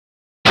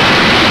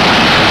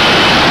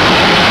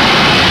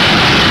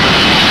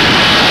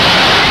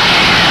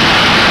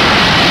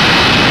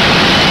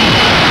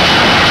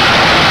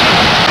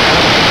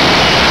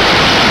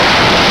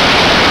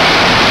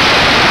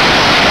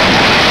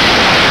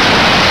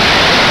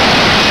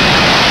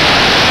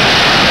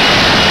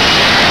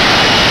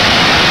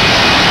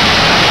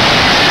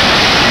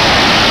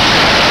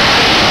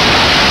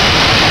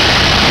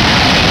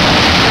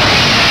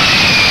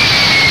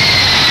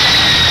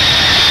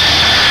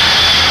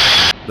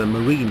the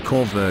Marine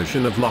Corps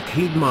version of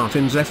Lockheed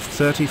Martin's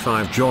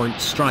F-35 Joint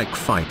Strike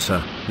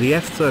Fighter, the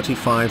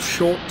F-35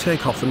 short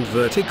takeoff and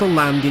vertical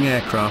landing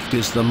aircraft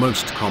is the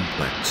most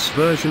complex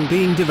version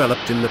being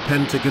developed in the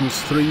Pentagon's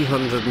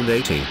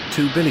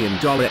 $382 billion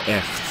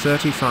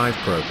F-35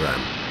 program.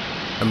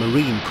 A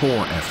Marine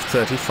Corps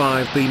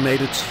F-35B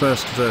made its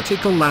first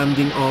vertical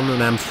landing on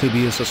an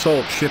amphibious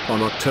assault ship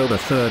on October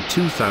 3,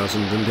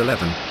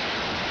 2011.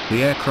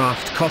 The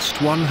aircraft cost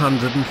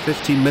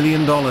 $150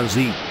 million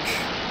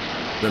each.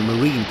 The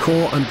Marine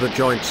Corps and the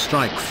Joint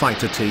Strike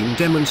Fighter team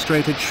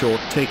demonstrated short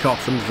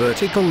takeoff and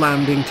vertical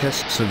landing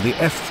tests of the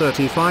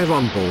F-35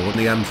 on board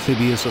the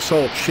amphibious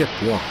assault ship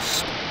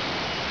Wasp.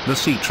 The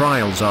sea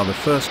trials are the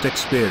first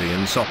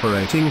experience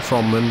operating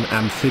from an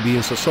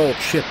amphibious assault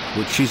ship,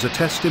 which is a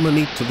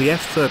testimony to the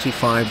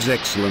F-35's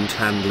excellent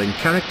handling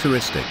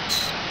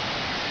characteristics.